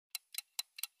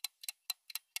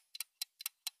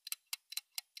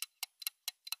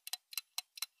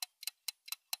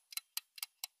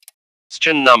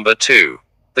Question number 2.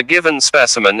 The given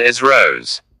specimen is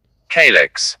rose.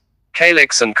 Calyx.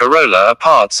 Calyx and corolla are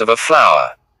parts of a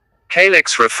flower.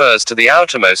 Calyx refers to the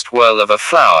outermost whorl of a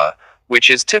flower,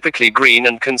 which is typically green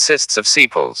and consists of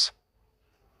sepals.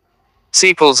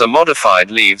 Sepals are modified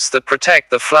leaves that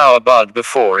protect the flower bud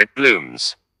before it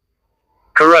blooms.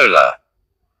 Corolla.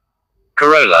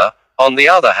 Corolla, on the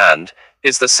other hand,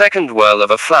 is the second whorl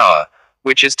of a flower,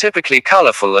 which is typically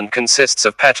colorful and consists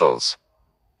of petals.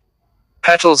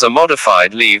 Petals are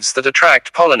modified leaves that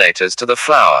attract pollinators to the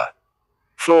flower.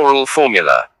 Floral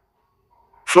formula.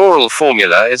 Floral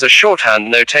formula is a shorthand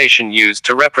notation used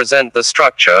to represent the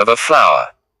structure of a flower.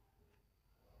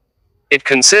 It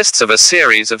consists of a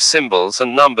series of symbols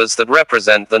and numbers that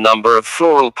represent the number of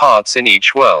floral parts in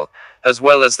each whorl, as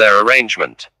well as their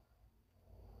arrangement.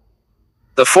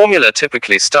 The formula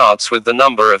typically starts with the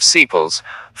number of sepals,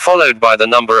 followed by the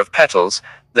number of petals,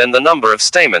 then the number of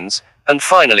stamens, and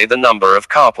finally the number of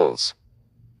carpels.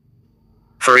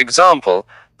 For example,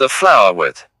 the flower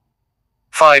with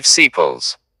 5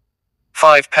 sepals,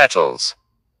 5 petals,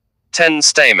 10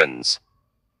 stamens,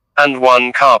 and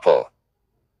 1 carpel.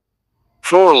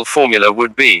 Floral formula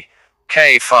would be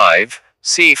K5,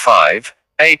 C5,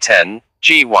 A10,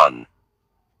 G1.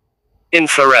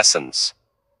 Inflorescence.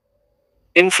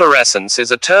 Inflorescence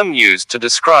is a term used to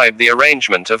describe the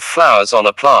arrangement of flowers on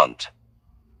a plant.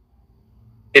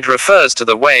 It refers to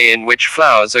the way in which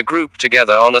flowers are grouped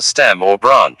together on a stem or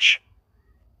branch.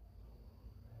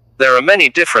 There are many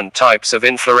different types of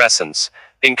inflorescence,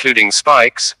 including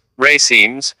spikes,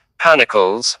 racemes,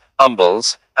 panicles,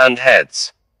 umbels, and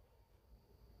heads.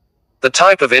 The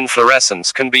type of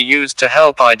inflorescence can be used to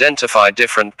help identify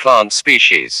different plant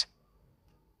species.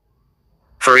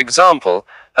 For example,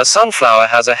 a sunflower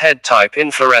has a head-type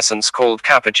inflorescence called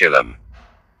capitulum.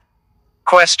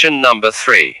 Question number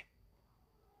 3.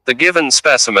 The given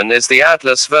specimen is the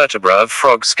atlas vertebra of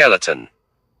frog skeleton.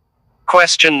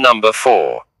 Question number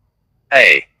 4.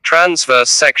 A. Transverse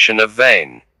section of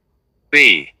vein.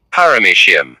 B.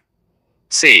 Paramecium.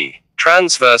 C.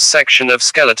 Transverse section of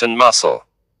skeleton muscle.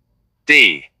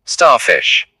 D.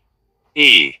 Starfish.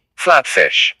 E.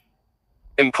 Flatfish.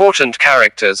 Important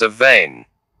characters of vein.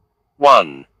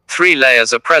 1. 3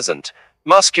 layers are present.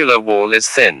 Muscular wall is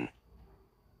thin.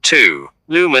 2.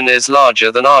 Lumen is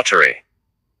larger than artery.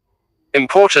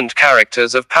 Important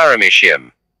characters of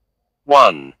paramecium.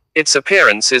 1. Its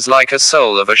appearance is like a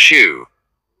sole of a shoe.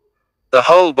 The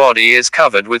whole body is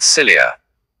covered with cilia.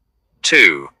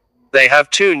 2. They have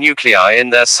 2 nuclei in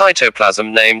their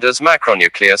cytoplasm named as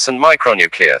macronucleus and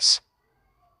micronucleus.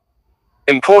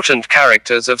 Important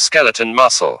characters of skeleton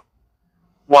muscle.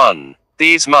 1.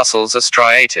 These muscles are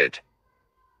striated.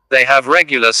 They have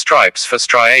regular stripes for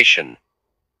striation.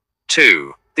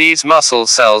 2. These muscle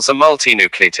cells are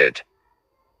multinucleated.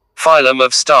 Phylum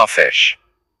of starfish.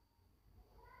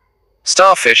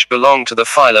 Starfish belong to the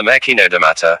phylum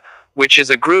Echinodermata, which is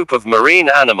a group of marine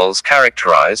animals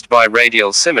characterized by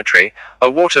radial symmetry, a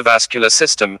water-vascular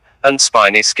system, and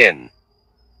spiny skin.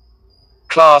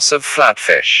 Class of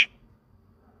flatfish.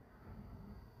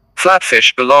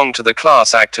 Flatfish belong to the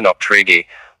class Actinopterygii,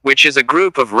 which is a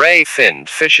group of ray-finned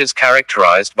fishes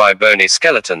characterized by bony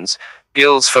skeletons,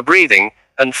 gills for breathing,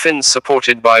 and fins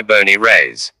supported by bony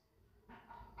rays.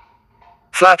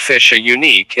 Flatfish are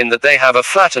unique in that they have a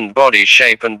flattened body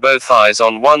shape and both eyes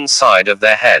on one side of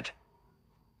their head.